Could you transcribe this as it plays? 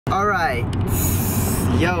Alright,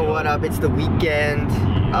 yo, what up? It's the weekend.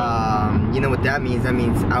 You know what that means? That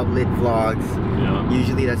means outlet vlogs. Yeah.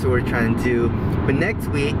 Usually that's what we're trying to do. But next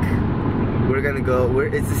week, we're gonna go,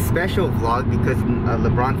 it's a special vlog because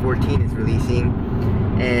LeBron 14 is releasing.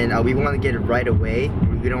 And we want to get it right away.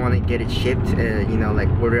 We don't want to get it shipped, you know, like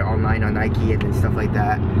order it online on Nike and stuff like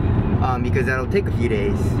that. Because that'll take a few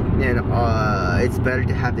days. And it's better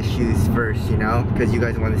to have the shoes first, you know, because you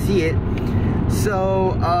guys want to see it.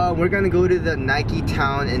 So we're gonna go to the Nike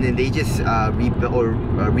town, and then they just rebuilt or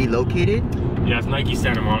relocated. Yeah, it's Nike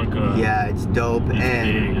Santa Monica. Yeah, it's dope. It's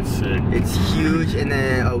and big, it's sick. It's huge. And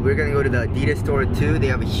then we're gonna go to the Adidas store too. They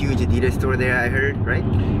have a huge Adidas store there, I heard, right?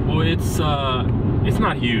 Well, it's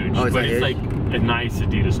not huge, but it's like a nice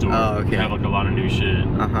Adidas store. Oh, okay. They have like a lot of new shit.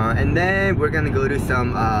 And then we're gonna go to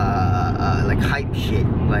some like hype shit,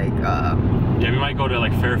 like yeah, we might go to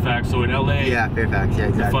like Fairfax. So in LA, yeah, Fairfax, yeah,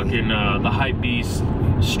 exactly. The fucking the hype beast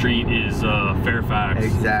street is Fairfax.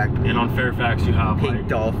 Exactly. And on Fairfax you have Pink like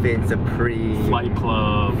Dolphin, Supreme, Flight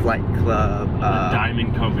Club,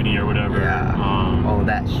 Diamond Company or whatever. Yeah, all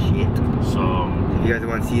that shit. So if you guys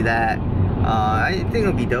want to see that, I think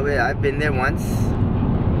it'll be dope. I've been there once,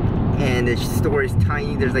 and the store is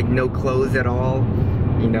tiny. There's like no clothes at all.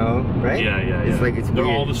 You know, right? Yeah. It's like it's weird.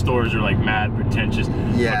 All the stores are like mad pretentious.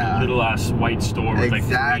 Yeah. Like a little ass white store with like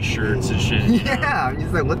 3 shirts and shit. Yeah, know? I'm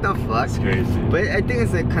just like, what the fuck? It's crazy. But I think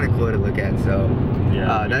it's like kind of cool to look at. So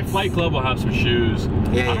yeah, that's Flight Club will have some shoes.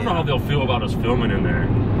 Yeah, I don't know how they'll feel about us filming in there.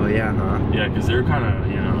 Oh yeah, huh? Yeah, because they're kind of,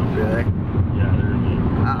 you know. Really? Yeah, they're.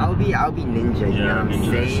 I'll be ninja. You know what I'm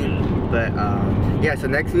saying? Shit. But yeah, so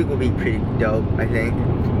next week will be pretty dope. I think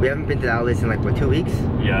we haven't been to the outlets in like what, 2 weeks?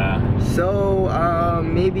 Yeah. So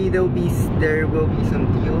maybe there will be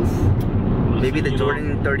some deals. Maybe the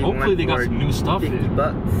Jordan 31 hopefully they got some new stuff $50,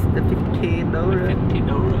 the 50K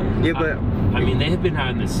agoura. Yeah, but I mean they have been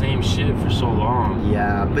having the same shit for so long.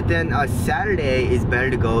 Yeah, but then Saturday is better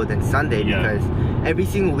to go than Sunday because every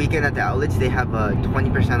single weekend at the outlets they have a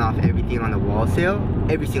 20% off everything on the wall sale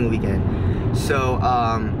every single weekend. So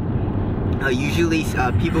usually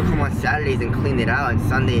people come on Saturdays and clean it out, and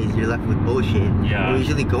Sundays you're left with bullshit. Yeah. We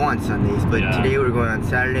usually go on Sundays, but today we're going on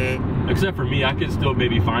Saturday. Except for me, I could still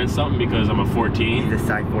maybe find something because I'm a 14. He's a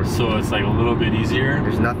size 14. So it's like a little bit easier.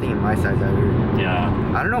 There's nothing in my size ever. Yeah.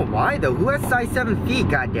 I don't know why though. Who has size 7 feet?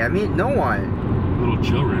 God damn it, no one. Little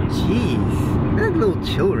children. Jeez, they're like little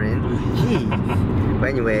children. Jeez. But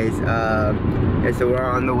anyways, yeah, so we're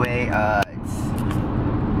on the way.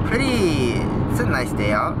 It's a nice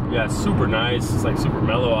day out. Yeah, it's super nice. It's like super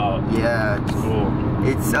mellow out. Yeah, it's cool.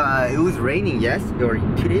 It was raining yesterday or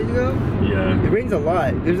 2 days ago. Yeah. It rains a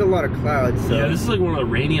lot. There's a lot of clouds. So. Yeah, this is like one of the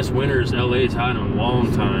rainiest winters LA's had in a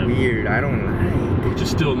long time. Weird. I don't like. Which is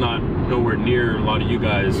still nowhere near a lot of you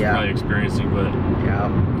guys probably experiencing, but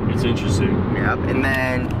it's interesting. Yep. And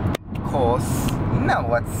then, of course, you know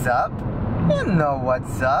what's up. You know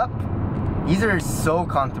what's up. These are so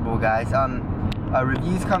comfortable, guys.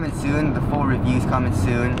 Reviews coming soon. The full reviews coming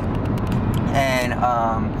soon. And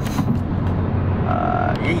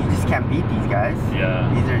yeah, you just can't beat these guys.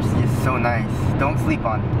 Yeah. These are just so nice. Don't sleep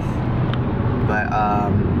on these. But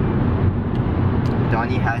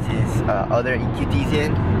Donnie has his other EQTs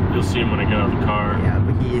in. You'll see him when I get out of the car. Yeah,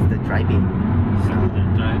 but he is the driving. So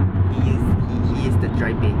he is the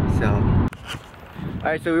driving. So.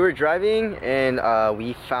 Alright, so we were driving and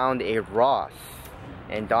we found a Ross.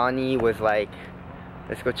 And Donnie was like,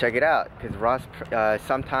 let's go check it out, because Ross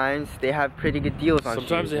sometimes they have pretty good deals on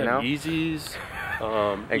sometimes shoes, they have Yeezys.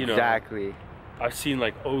 Exactly. You know, I've seen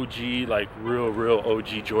like OG, like real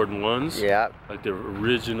OG Jordan 1s. Yeah. Like the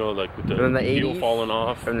original, like with the heel falling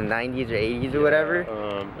off. From the 90s or 80s or whatever.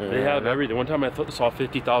 They have everything. One time I saw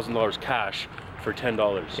 $50,000 cash for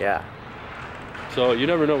 $10. Yeah. So you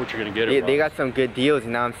never know what you're gonna get. They got some good deals,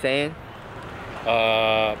 you know what I'm saying?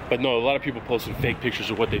 But no, a lot of people posted fake pictures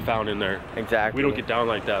of what they found in there. Exactly. We don't get down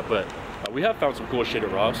like that, but we have found some cool shit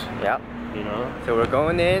at Ross. Yep. You know? So we're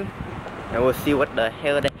going in, and we'll see what the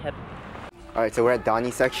hell that happened. Alright, so we're at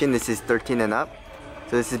Donnie's section. This is 13 and up.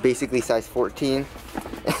 So this is basically size 14.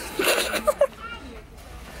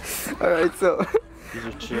 Alright, so... These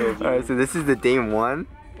are chill, dude. Alright, so this is the Dame 1.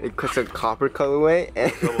 It's a copper colorway,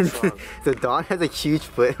 and so Don has a huge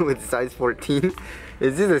foot with size 14.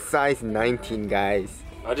 This is a size 19, guys.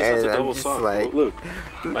 I just have to double sock. Like, look,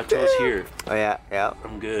 my toe's here. Oh yeah, yeah.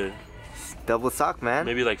 I'm good. Double sock, man.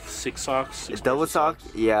 Maybe like 6 socks. It's double sock.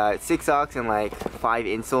 Yeah, 6 socks and like 5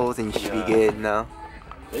 insoles, and you should be good. No.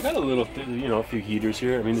 They got a little, you know, a few heaters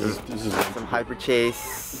here. I mean, this is like some Hyper Chase.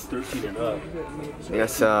 It's 13 and up. They got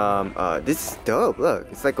some. This is dope. Look,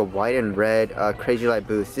 it's like a white and red Crazy Light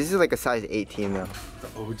Boost. This is like a size 18 though.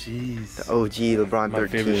 OGs. The OG LeBron 13s. My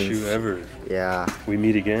favorite shoe ever. Yeah. We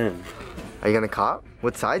meet again. Are you gonna cop?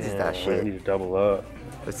 What size is that shit? I need to double up.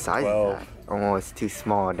 What size 12. is that? Oh, it's too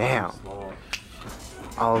small. Damn. Small.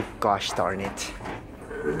 Oh gosh darn it.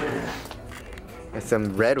 There's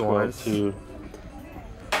some red ones. Too.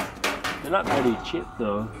 They're not very cheap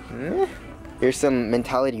though. Here's some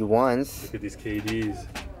mentality ones. Look at these KDs.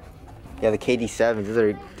 Yeah, the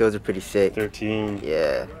KD7s. Those are pretty sick. 13.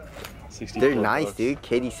 Yeah. 60. They're nice, dude.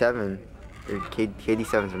 KD7.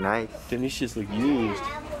 KD7s are nice. Then these shits look used.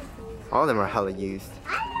 All of them are hella used.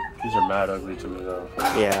 These are mad ugly to me though.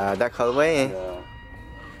 Yeah, that colorway. Yeah.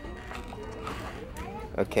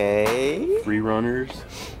 Okay. Free runners.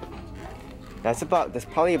 That's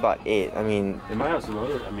probably about it. I mean, they might have some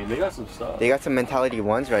other. I mean, they got some stuff. They got some mentality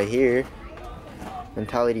ones right here.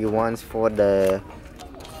 Mentality ones for the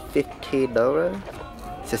 $50.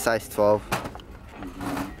 It's a size 12.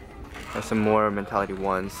 There's some more mentality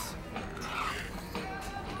ones.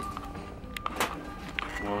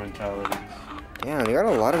 More mentalities. Damn, they got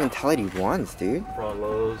a lot of mentality ones, dude. LeBron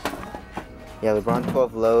lows. Yeah, LeBron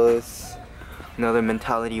 12 lows. Another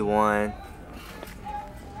mentality one.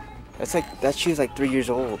 That shoe's like 3 years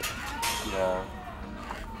old. Yeah.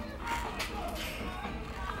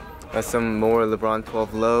 That's some more LeBron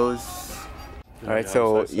 12 lows. Alright,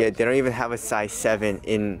 so yeah, they don't even have a size 7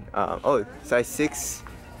 in, oh, size 6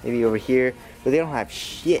 maybe over here, but they don't have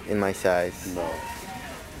shit in my size. No.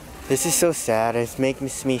 This is so sad. It's making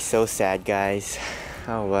me so sad, guys.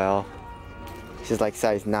 Oh well. This is like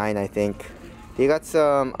size 9, I think. They got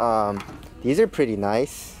some, these are pretty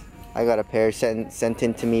nice. I got a pair sent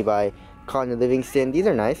in to me by Connor Livingston. These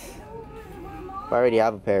are nice. I already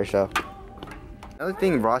have a pair, so. Another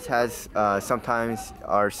thing Ross has sometimes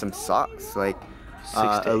are some socks, like 6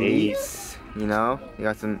 to elites. 8. You know, they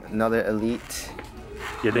got another elite.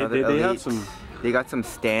 Yeah, they have some. They got some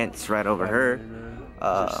stance right over her.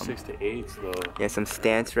 6 to 8s though. Yeah, some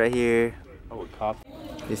stance right here. I would cop.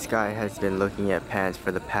 This guy has been looking at pants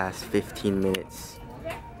for the past 15 minutes.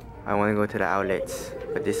 I want to go to the outlets,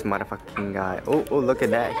 but this motherfucking guy. Oh, look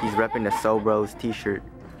at that. He's repping the So Bros t-shirt.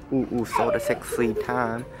 Ooh, soda sexy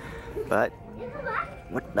time. But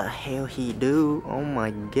what the hell he do? Oh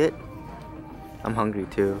my god. I'm hungry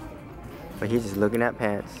too. But he's just looking at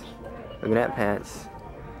pants. Looking at pants.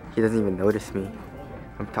 He doesn't even notice me.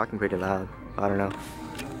 I'm talking pretty loud. I don't know.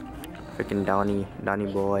 Freaking Donnie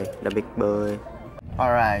boy, the big boy.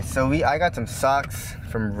 Alright, so I got some socks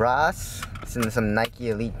from Ross. Some Nike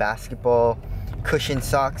Elite Basketball cushion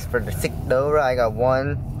socks for the $6. I got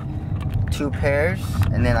 2 pairs,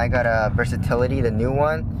 and then I got a Versatility, the new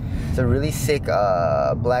one. It's a really sick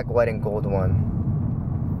black, white, and gold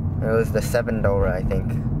one. It was the $7, I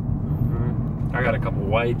think. I got a couple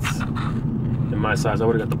whites in my size. I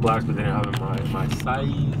would have got the blacks, but they didn't have it in my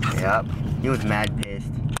size. Yep. He was mad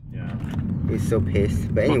pissed. Yeah. He was so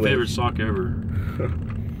pissed. But anyway. My favorite sock ever.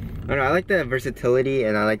 I don't know, I like the versatility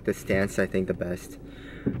and I like the stance, I think, the best.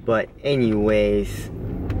 But anyways,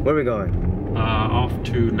 where are we going? Off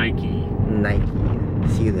to Nike.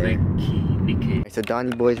 See you there. Nike. So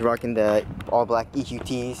Donnie boy's rocking the all black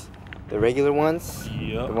EQTs, the regular ones.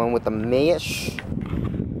 Yep. The one with the mesh.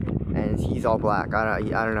 And he's all black. I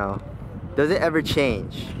don't know. Does it ever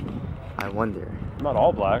change? I wonder. Not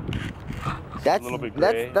all black. That's a little bit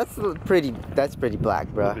gray. That's pretty black,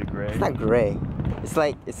 bro. A little bit gray. It's not gray. It's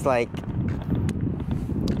like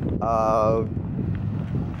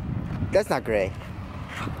that's not gray.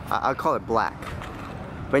 I'll call it black.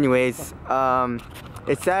 But anyways,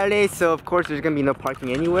 it's Saturday, so of course there's gonna be no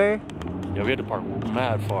parking anywhere. Yeah, we had to park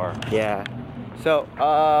mad far. Yeah. So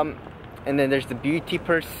and then there's the Beauty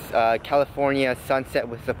Purse California sunset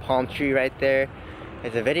with the palm tree right there.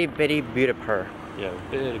 It's a very, very beautiful. Yeah,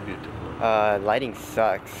 very beautiful. Lighting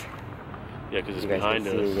sucks. Yeah, because it's behind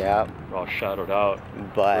us. Yeah. We're all shadowed out.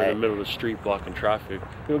 But we're in the middle of the street blocking traffic.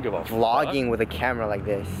 We don't give a fuck. Vlogging with a camera like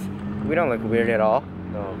this, we don't look weird at all.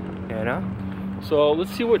 No. You know? So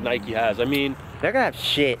let's see what Nike has. I mean, they're gonna have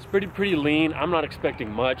shit. It's pretty lean. I'm not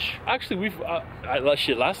expecting much. Actually,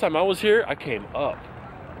 last time I was here, I came up.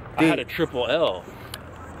 Dude. I had a triple L.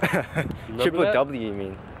 Triple W, you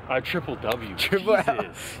mean? Triple W. Triple L.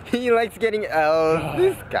 He likes getting L's.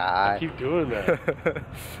 This guy. I keep doing that.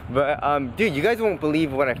 But dude, you guys won't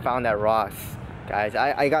believe what I found at Ross, guys.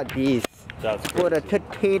 I got these. That's for the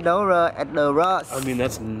 $50 at the Ross. I mean,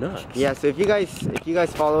 that's nuts. Yeah. So if you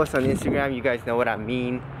guys follow us on Instagram, you guys know what I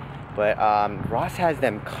mean. But Ross has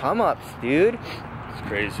them come ups, dude. It's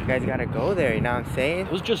crazy. You guys gotta go there. You know what I'm saying?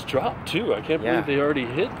 Those just dropped too. I can't believe they already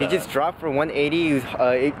hit that. It just dropped for 180.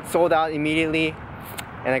 It sold out immediately.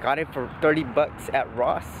 And I got it for $30 at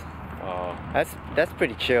Ross. That's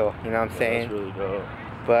pretty chill, you know what I'm saying? That's really dope.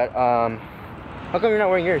 But how come you're not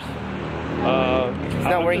wearing yours? He's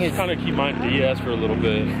not wearing his. Kind of keep mine DS for a little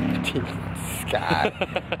bit. This guy,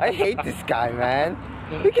 I hate this guy, man.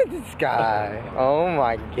 Look at this guy. Oh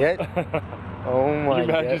my god. Oh my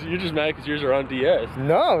god. You're just mad because yours are on DS.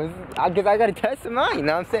 No, because I gotta test them out. You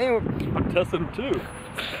know what I'm saying? I'm testing them too.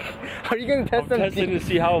 Are you gonna test them? I'm testing to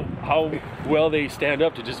see how well they stand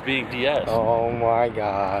up to just being DS. Oh my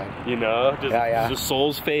god. You know, does the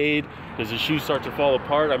soles fade? Does the shoe start to fall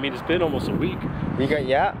apart? I mean, it's been almost a week. You got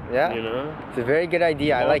yeah. You know, it's a very good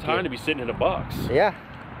idea. I like it. Time to be sitting in a box. Yeah.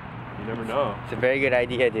 You never know. It's a very good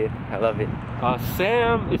idea, dude. I love it.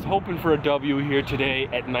 Sam is hoping for a W here today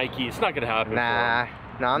at Nike. It's not gonna happen. Nah,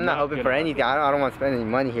 I'm not hoping for anything. I don't want to spend any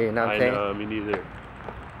money here. You know what I'm saying? I know, me neither.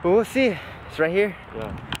 But we'll see. It's right here.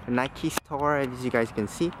 Yeah. The Nike store, as you guys can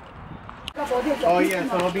see. Oh yeah,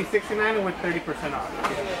 so it'll be 69 with 30% off.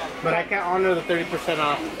 But I can't honor the 30%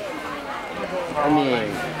 off. I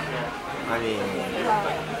mean,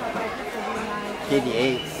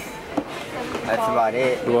 KD8s. That's about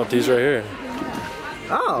it. We want these right here.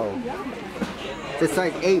 Oh, it's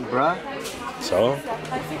size 8, bruh. So?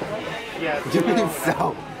 Yeah.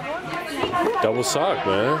 So. Double sock,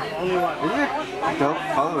 man. Only one. Is it? Dope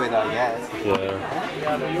colorway though, I guess. Yeah.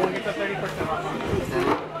 Yeah, but you won't get the 30% off.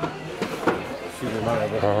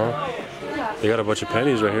 They got a bunch of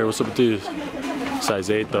pennies right here. What's up with these? Size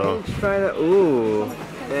 8 though. Try that. Ooh.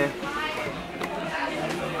 Eh.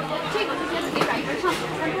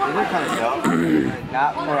 These are kind of dope.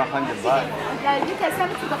 Not for $100. Yeah, you can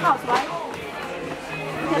send it to the house, right?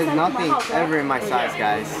 There's nothing ever in my size,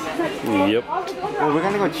 guys. Yep. Well, we're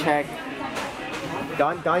gonna go check.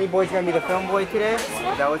 Donnie Boy's gonna be the film boy today? Is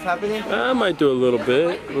that what's happening? I might do a little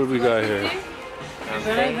bit. What do we got here?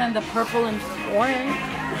 Better than the purple and orange.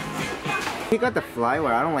 He got the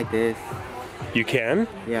flyware. I don't like this. You can?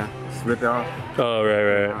 Yeah, just rip it off. Oh,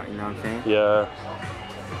 right. You know what I'm saying? Yeah.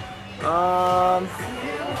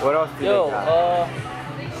 What else do they got?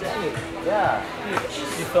 Yeah.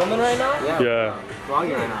 You filming right now? Yeah.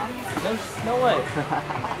 Vlogging right now. No way.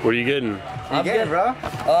 What are you getting? You get it, bro?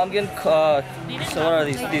 I'm getting so what are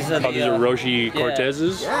these? These are the These are Roshi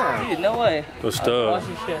Cortezes? Yeah. Dude, no way. What's stuff?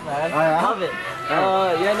 Awesome shit, man. Oh, yeah? Love it.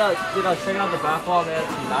 Yeah, no, dude, I was checking out the basketball. They had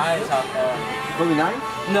some 9s out there. Kobe 9?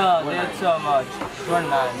 No, they had some Jordan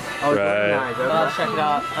 9s. Oh, Right. Nice. Check it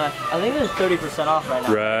out. I think it's 30% off right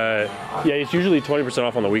now. Right. Yeah, it's usually 20%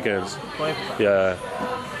 off on the weekends. 20%. Yeah.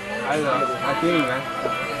 I love it. I feel you, man.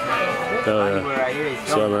 Oh, yeah. Right here.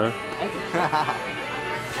 What's up, man?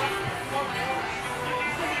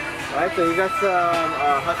 Alright, so you got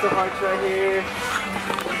some hustle hearts right here.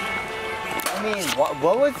 I mean,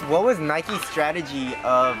 what was Nike's strategy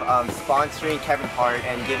of sponsoring Kevin Hart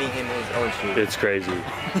and giving him his own shoes? It's crazy.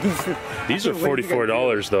 These are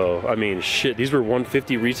 $44 though. I mean, shit. These were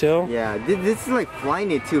 $150 retail. Yeah, this is like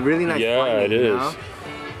Flyknit too. Really nice. Yeah, Flyknit, it is. You know?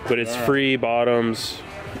 But it's free bottoms,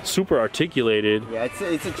 super articulated. Yeah, it's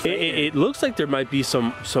a trainer. It looks like there might be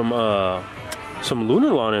some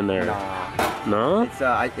Lunarlon in there. Nah. No?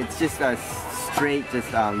 It's just a straight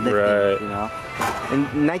lifting, Right. you know.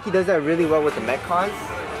 And Nike does that really well with the Metcons.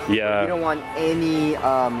 Yeah. You don't want any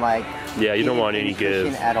like. Yeah, you don't want any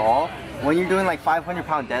give at all. When you're doing like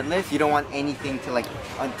 500-pound deadlifts, you don't want anything to like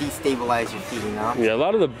destabilize your feet, you know. Yeah, a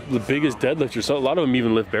lot of the biggest deadlifters, a lot of them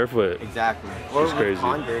even lift barefoot. Exactly. Or It's crazy.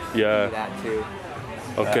 Converse, Yeah. do that too.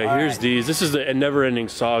 Okay, here's these. This is the never-ending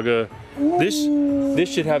saga. This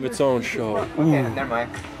should have its own show. Okay, never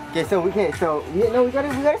mind. Okay, so we gotta start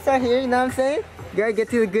here. You know what I'm saying? You gotta get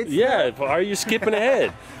to the good stuff. Yeah, are you skipping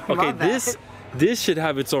ahead? Okay, My bad. this should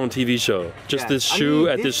have its own TV show. Just Yeah. this shoe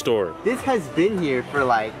I mean, at this store. This has been here for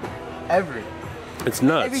like ever. It's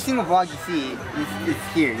nuts. Every single vlog you see is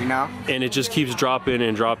here, you know? And it just keeps dropping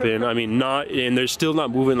and dropping. I mean, and they're still not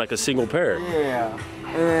moving like a single pair. Yeah.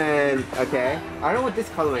 And okay, I don't know what this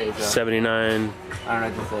colorway is though. 79. I don't know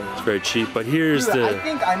what this is. It's very cheap. But here's Dude, I the.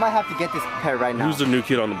 think I might have to get this pair right now. Who's the new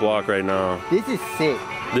kid on the block right now? This is sick.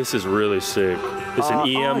 This is really sick. It's an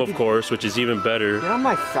EM, of course, which is even better. Get on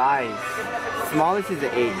my size. Smallest is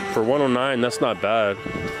an 8. For 109, that's not bad.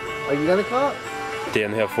 Are you gonna call it?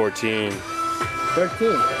 Damn, they have 14.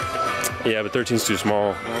 13. Yeah, but 13's too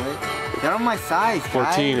small. Really? Get on my size,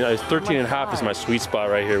 14, guys. 13 and a half is my sweet spot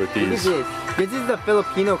right here with Look at these. this. This is the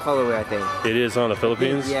Filipino colorway, I think. It is on the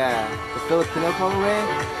Philippines? Yeah, the Filipino colorway.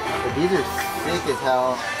 But these are sick as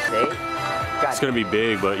hell. See? It's gonna be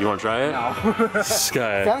big, but you wanna try it? No. This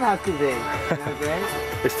guy. Some have too big. You know what I'm saying?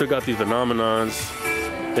 They still got these phenomenons.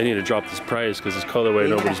 They need to drop this price because this colorway, They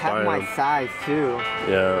nobody's have buying my them. size too.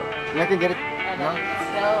 Yeah. You can get it. No?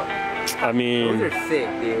 I mean, Those are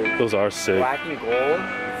sick, dude. those are sick. Black and gold.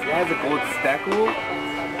 It has a gold speckle.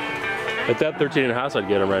 At that 13.5, I'd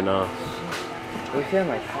get them right now. Look at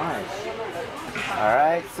my flash.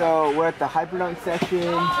 Alright, so we're at the Hyperdunk section.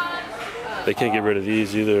 They can't get rid of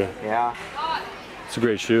these either. Yeah. It's a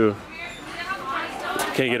great shoe.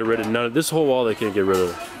 Can't get rid of none of this whole wall. They can't get rid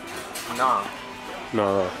of. Nah.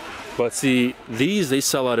 No. But see, these they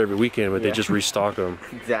sell out every weekend, but they Yeah. just restock them.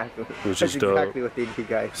 Exactly. Which That's is dope. exactly what they do,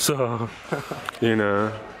 guys. So, you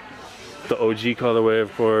know, the OG colorway,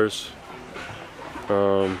 of course.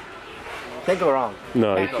 Can't go wrong.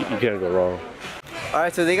 No, you can't go wrong.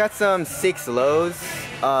 Alright, so they got some 6 lows.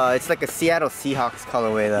 It's like a Seattle Seahawks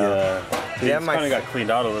colorway though. Yeah. So They kind of got cleaned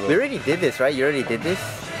out a little. We already did this, right? You already did this?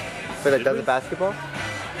 For the Does It Basketball?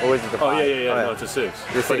 Or was it the 5? Oh yeah. Oh, No, it's a 6.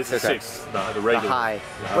 The But 6, it's a okay. 6. The The regular. high.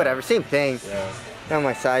 The high. Whatever, same thing. Yeah. Not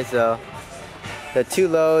my size though. The 2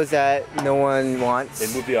 lows that no one wants. They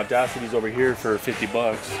moved the Audacities over here for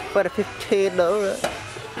 $50. But a $15.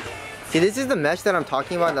 See, this is the mesh that I'm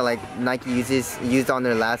talking about that like Nike used on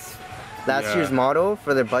their last Yeah. year's model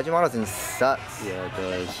for their budget models, and it sucks. Yeah, it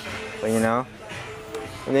does. But you know.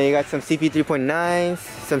 And then you got some CP3.9s,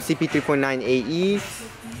 some CP3.9 AEs.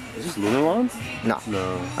 Is this Lunarlon? No.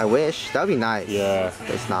 No. I wish. That would be nice. Yeah.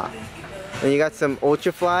 But it's not. Then you got some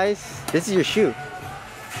Ultra Flies. This is your shoe.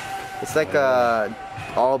 It's like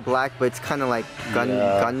all black, but it's kind of like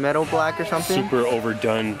gunmetal black or something. Super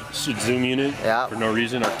overdone zoom unit. Yeah. For no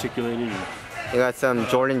reason, articulated. You got some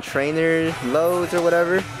Jordan Trainer lows or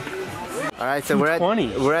whatever. All right, so we're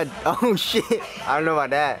at oh shit. I don't know about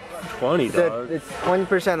that. 20, So dog. it's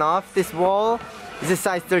 20% off this wall. This is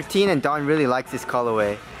size 13, and Don really likes this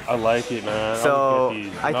colorway. I like it, man. So,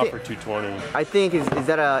 I I not thi- for 220. I think is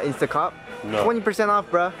that a Instacop? No. 20% off,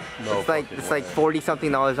 bruh. No It's like fucking it's like way. $40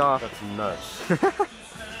 something off. That's nuts.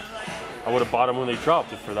 I would have bought them when they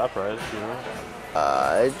dropped it for that price, you know?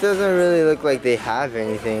 It doesn't really look like they have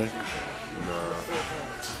anything. No.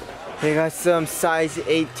 They got some size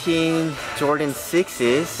 18 Jordan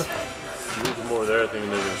 6s. There's more there, I think,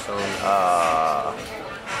 than they're selling.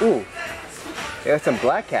 Ooh. They got some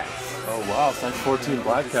Black Cats. Oh wow, size 14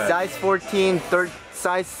 Black Cat. Size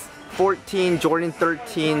 14 Jordan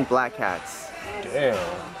 13 Black Cats. Damn.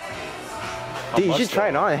 Dude, you should try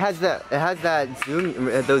it on. It has that zoom,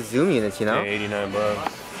 those zoom units, you know. Yeah, 89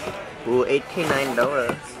 bucks. Ooh, $89. Those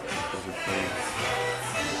are clean.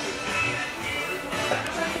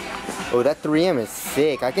 Oh, that 3M is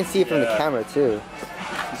sick. I can see it from the Yeah. camera too.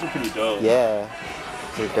 These are pretty dope. Yeah,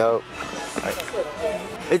 they're dope.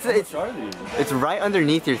 It's How much are these? it's right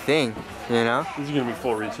underneath your thing, you know. These are gonna be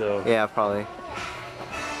full retail. Yeah, probably.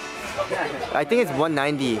 I think it's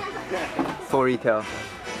 $190 full retail,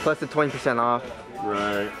 plus the 20% off.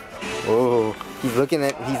 Right. Oh, he's looking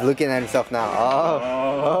at himself now.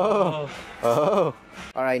 Oh.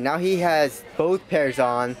 All right, now he has both pairs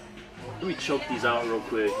on. Let me choke these out real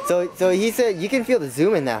quick. So he said you can feel the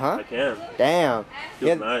zoom in that, huh? I can. Damn.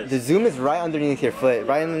 Feels nice. The zoom is right underneath your foot,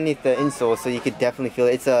 right underneath the insole, so you could definitely feel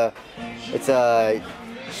it. It's a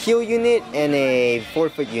heel unit and a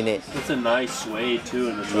forefoot unit. It's a nice suede too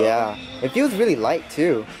in the top. Yeah. It feels really light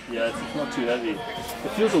too. Yeah, it's not too heavy.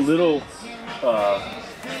 It feels a little,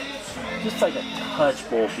 just like a touch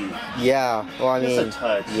bulky. Yeah. Well, I Just a mean,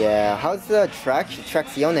 touch. yeah. How's the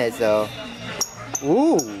tracciones though?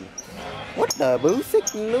 Ooh. What the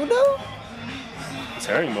Busick noodle? It's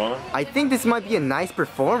herringbone. I think this might be a nice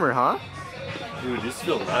performer, huh? Dude, these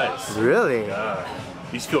feel nice. Really? Yeah.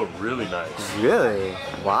 These feel really nice. Really?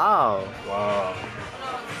 Wow. Wow.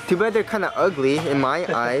 Too bad they're kind of ugly in my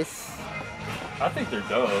eyes. I think they're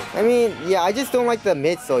dope. I mean, yeah, I just don't like the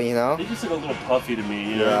midsole, you know? They just look a little puffy to me,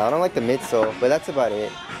 you know? Yeah, I don't like the midsole, but that's about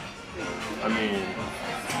it. I mean,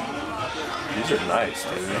 these are nice,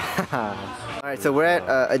 dude. Alright, so we're at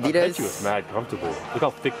I bet you it's Adidas. mad comfortable. Look how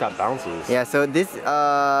thick that bounces. Yeah, so this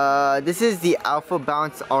is the Alpha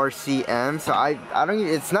Bounce RCM. So I don't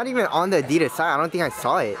even, it's not even on the Adidas side. I don't think I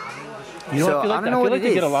saw it. You know, So, I feel like, I don't know what it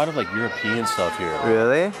they get a is. lot of like European stuff here.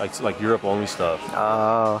 Really? Like Europe only stuff.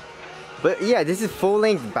 Oh. But yeah, this is full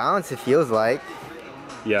length bounce, it feels like.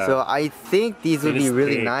 Yeah. So I think these would It be is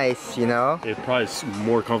really thick. it you know? It's probably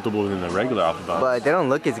more comfortable than the regular Alpha Bounce. But they don't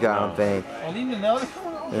look as good, I don't think.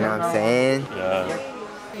 You know what I'm saying? Yeah.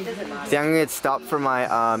 See, I'm gonna get stopped for my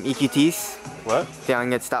EQTs. What? See, I'm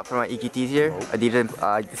gonna get stopped for my EQTs here.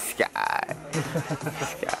 Adidas, this guy.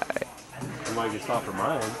 This guy. I might get stopped for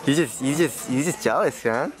mine. He's just jealous,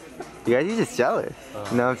 man. You guys, he's just jealous.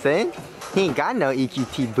 You know what I'm saying? He ain't got no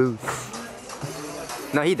EQT boots.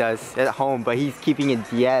 No, he does at home, but he's keeping it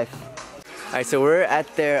DS. Alright, so we're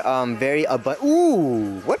at their very abundant.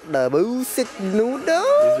 Ooh, what the bullshit noodle?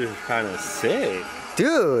 These are kind of sick.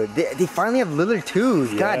 Dude, they finally have Lillard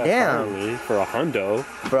 2s. Yeah, Goddamn. Finally, for a hundo.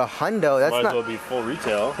 For a hundo, that's Might not. as well be full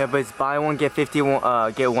retail. Yeah, but it's buy one get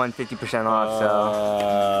 50% off. So.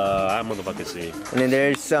 I'm motherfucking see. And then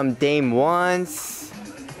there's some Dame 1s.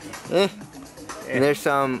 And there's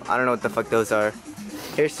some, I don't know what the fuck those are.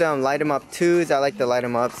 Here's some light 'em up 2s. I like the light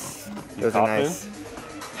 'em ups. Those are nice.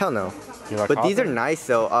 Hell no. But these are nice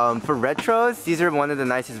though. For retros, these are one of the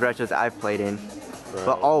nicest retros I've played in. Right.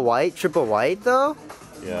 But all white, triple white though?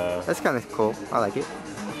 Yeah. That's kind of cool. I like it.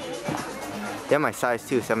 They're my size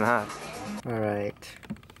too, 7.5. Alright.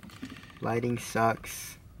 Lighting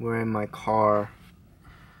sucks. We're in my car.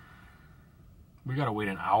 We gotta wait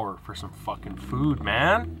an hour for some fucking food,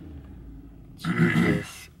 man.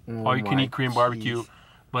 Jesus. Oh All you can eat Korean barbecue.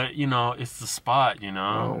 But, you know, it's the spot, you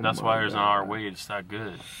know? That's why there's an hour wait. It's that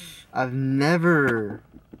good. I've never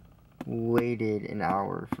waited an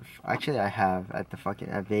hour for. Actually, I have at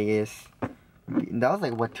Vegas. That was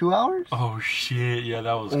like what, 2 hours? Oh shit! Yeah,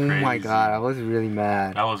 that was crazy. Oh my god, I was really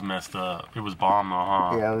mad. That was messed up. It was bomb though,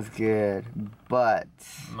 huh? Yeah, it was good, but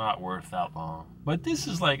not worth that long. But this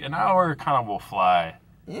is like an hour, kind of will fly.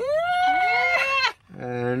 Yeah. I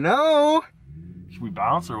don't know. Should we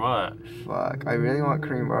bounce or what? Fuck, I really want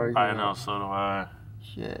Korean barbecue. I know, so do I.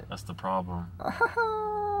 Shit. That's the problem.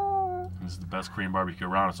 This is the best Korean barbecue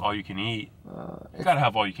around. It's all you can eat. You gotta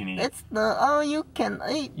have all you can eat. It's the all you can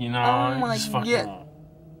eat. You know, oh my just fucking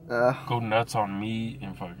go nuts on meat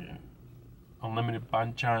and fucking unlimited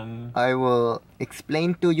banchan. I will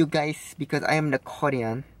explain to you guys because I am the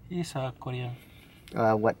Korean. Yes, Korean.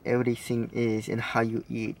 What everything is and how you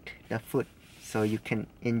eat the food. So you can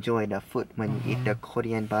enjoy the food when you eat the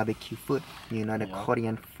Korean barbecue food. You know, the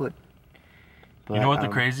Korean food. But, you know what the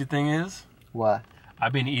crazy thing is? What?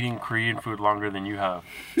 I've been eating Korean food longer than you have.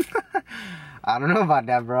 I don't know about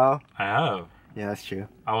that, bro. I have. Yeah, that's true.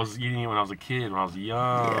 I was eating it when I was a kid, when I was a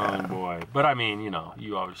young boy. But I mean, you know,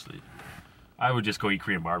 you obviously... I would just go eat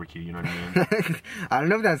Korean barbecue, you know what I mean? I don't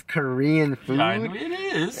know if that's Korean food. Yeah, it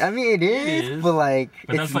is. I mean, it is, but like,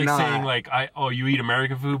 but it's that's like not. saying like, you eat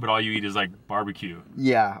American food, but all you eat is like barbecue.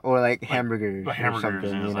 Yeah, or like hamburgers, hamburgers or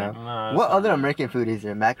something, and you know? like, nah, what other American food is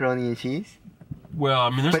there? Macaroni and cheese? Well, I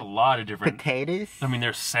mean, there's a lot of different... Potatoes? I mean,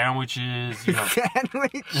 there's sandwiches. You have,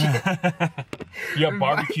 Sandwich? you have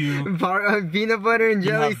barbecue. Peanut butter and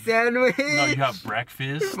jelly sandwich? No, you have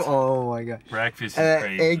breakfast. Oh my god. Breakfast is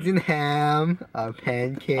crazy. Eggs and ham,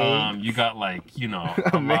 pancake. You got like, you know,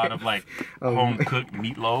 a lot of like home-cooked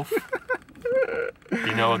meatloaf.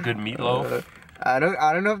 You know, a good meatloaf? I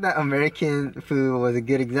don't know if that American food was a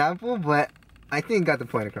good example, but I think it got the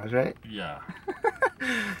point across, right? Yeah.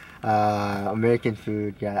 American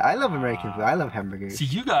food, yeah. I love American food. I love hamburgers. See,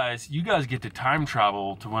 you guys get to time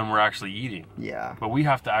travel to when we're actually eating. Yeah. But we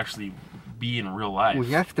have to actually be in real life.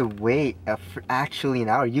 We have to wait for actually an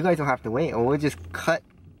hour. You guys don't have to wait, or we'll just cut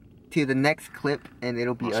to the next clip and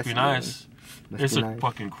it'll be us. Must be nice. It's a nice.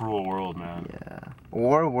 fucking cruel world, man. Yeah.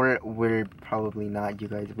 Or we're probably not, you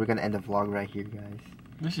guys. We're gonna end the vlog right here, guys.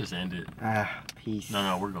 Let's just end it. Peace.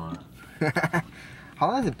 No, we're going. How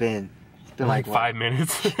long has it been? It's been like what? 5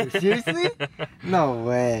 minutes. Seriously? No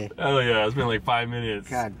way. Oh yeah, it's been like 5 minutes.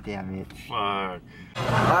 God damn it. Fuck.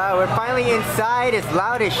 We're finally inside. It's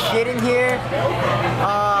loud as shit in here.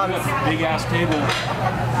 Big ass table.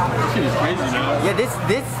 This shit is crazy, man. Yeah,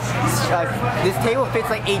 this table fits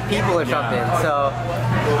like 8 people or something. So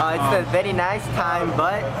it's a very nice time.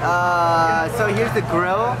 But so here's the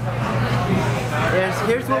grill.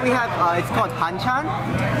 Here's what we have. It's called banchan.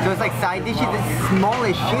 So it's like side dishes. It's small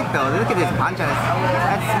as shit though. Look at this banchan.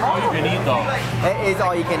 That's small. All you can eat though. It is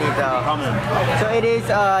all you can eat though. So it is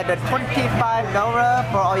the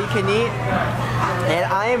 $25 for all you can eat. And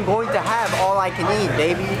I am going to have all I can eat,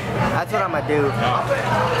 baby. That's what I'm gonna do. I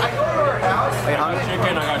got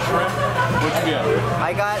chicken, I got shrimp. What you get?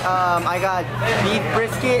 I got beef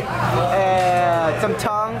brisket, some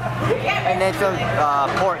tongue, and then some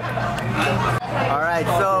pork. Alright,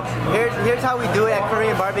 so here's how we do it at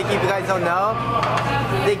Korean barbecue. If you guys don't know,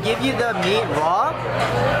 they give you the meat raw,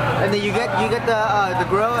 and then you get the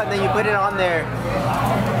grill, and then you put it on there,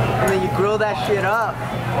 and then you grill that shit up.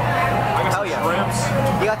 Hell yeah. Shrimps.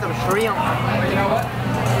 You got some shrimp.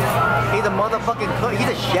 He's a motherfucking cook. He's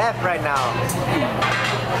a chef right now.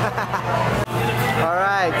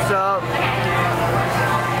 Alright, so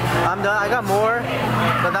I'm done. I got more,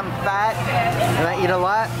 but I'm fat and I eat a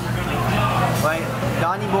lot. Right?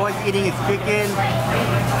 Donnie Boy's eating his chicken.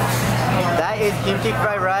 That is kimchi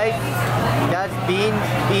fried rice. That's bean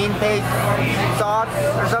paste sauce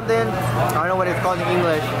or something. I don't know what it's called in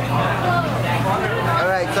English.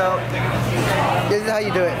 Alright, so this is how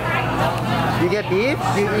you do it. You get beef,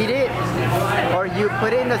 you eat it, or you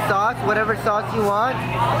put it in the sauce, whatever sauce you want.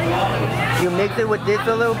 You mix it with this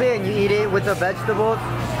a little bit and you eat it with the vegetables.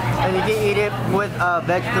 And you can eat it with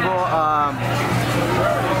vegetable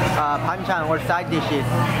panchan or side dishes.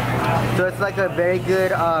 So it's like a very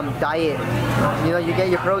good diet. You know, you get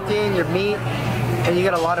your protein, your meat, and you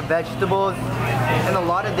get a lot of vegetables. And a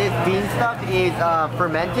lot of this bean stuff is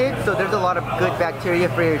fermented, so there's a lot of good bacteria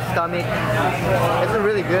for your stomach. It's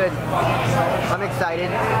really good. I'm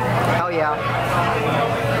excited. Hell yeah.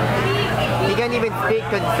 You can't even speak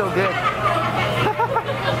because it's so good.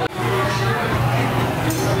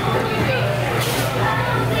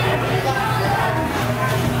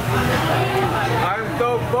 I'm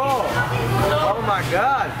so full. Oh my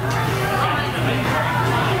god.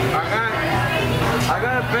 I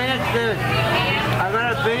gotta finish this. I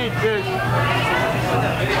gotta finish this.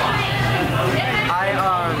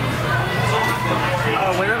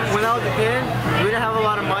 When I was a kid, we didn't have a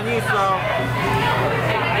lot of money, so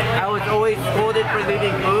I was always scolded for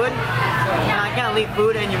leaving food. And I can't leave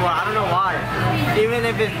food anymore. I don't know why. Even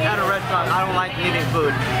if it's at a restaurant, I don't like leaving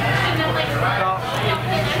food. So,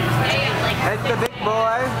 it's the big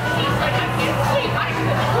boy.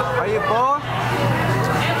 Are you full?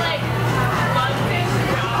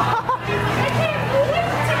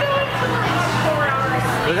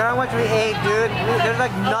 Look at how much we ate, dude. There's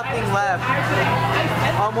like nothing left.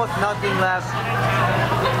 Almost nothing left.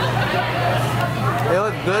 It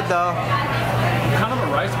was good though. Kind of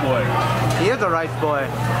a rice boy. He is a rice boy. I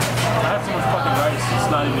have so much fucking rice, it's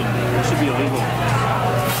not even, it should be illegal.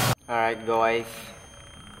 Alright guys.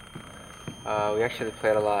 We actually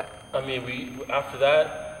played a lot. I mean, after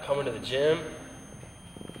that, coming to the gym,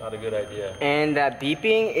 not a good idea. And that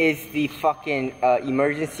beeping is the fucking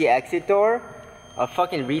emergency exit door.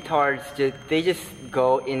 Fucking retards, they just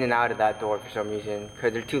go in and out of that door for some reason.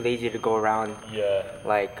 Because they're too lazy to go around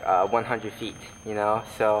like 100 feet, you know?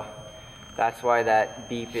 So that's why that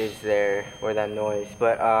beep is there, or that noise.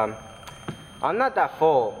 But I'm not that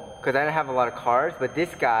full, because I don't have a lot of carbs, but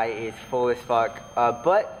this guy is full as fuck.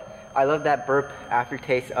 But I love that burp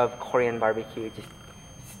aftertaste of Korean barbecue. Just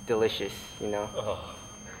it's delicious, you know? Oh.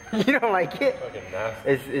 You don't like it? Fucking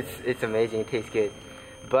nasty. It's amazing, it tastes good.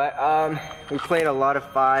 But we played a lot of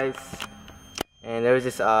fives, and there was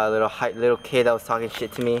this little kid that was talking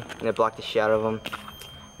shit to me, and I blocked the shit out of him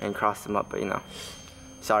and crossed him up, but you know,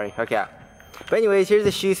 sorry. Okay. But anyways, here's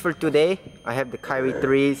the shoes for today. I have the Kyrie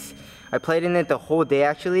 3s. I played in it the whole day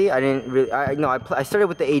actually. I didn't really. I started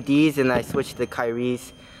with the ADs and I switched to the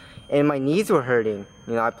Kyries, and my knees were hurting.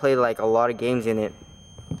 You know, I played like a lot of games in it,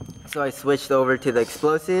 so I switched over to the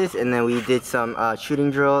explosives, and then we did some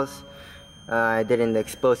shooting drills. I did in the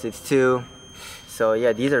explosives too. So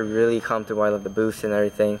yeah, these are really comfortable. I love the boost and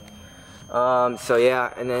everything. So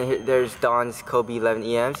yeah, and then there's Don's Kobe 11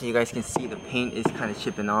 EM. So you guys can see the paint is kind of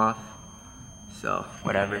chipping off. So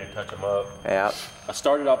whatever. Yeah, touch them up. Yeah. I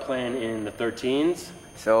started out playing in the 13s.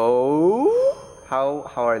 So how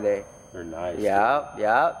are they? They're nice. Yeah,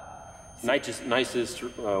 yeah. Nicest,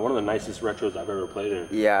 one of the nicest retros I've ever played in.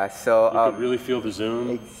 Yeah, so you can really feel the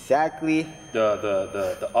zoom. Exactly.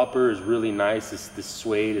 The upper is really nice. This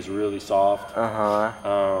suede is really soft.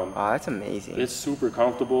 Oh, that's amazing. It's super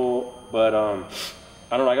comfortable, but I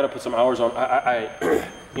don't know. I gotta put some hours on.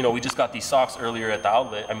 You know, we just got these socks earlier at the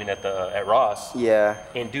outlet. I mean, at Ross. Yeah.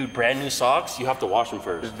 And dude, brand new socks. You have to wash them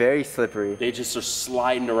first. Very slippery. They just are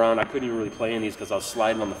sliding around. I couldn't even really play in these because I was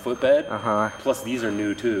sliding on the footbed. Plus, these are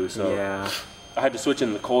new too. So yeah. I had to switch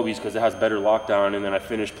in the Colby's because it has better lockdown, and then I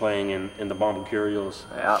finished playing in the Bomb Imperials.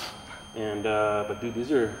 Yeah. And but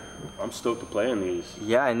dude, I'm stoked to play in these.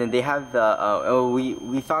 Yeah, and then they have the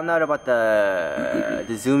we found out about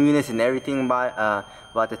the zoom units and everything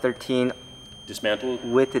about the 13 dismantled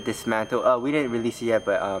with the dismantle. We didn't release it yet,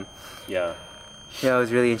 but yeah. Yeah, it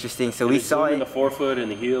was really interesting. So and we saw it in the forefoot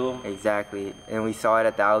and the heel. Exactly, and we saw it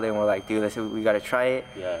at the outlet, and we're like, dude, we gotta try it.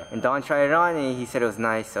 Yeah. And Don tried it on, and he said it was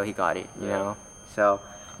nice, so he got it. You know. So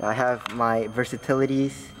I have my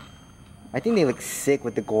versatilities. I think they look sick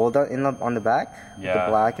with the gold on the back. Yeah.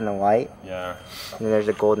 The black and the white. Yeah. And then there's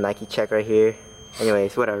a gold Nike check right here.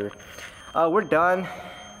 Anyways, whatever. We're done.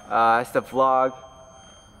 It's the vlog.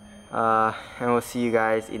 And we'll see you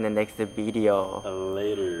guys in the next video.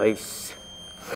 Later. Peace.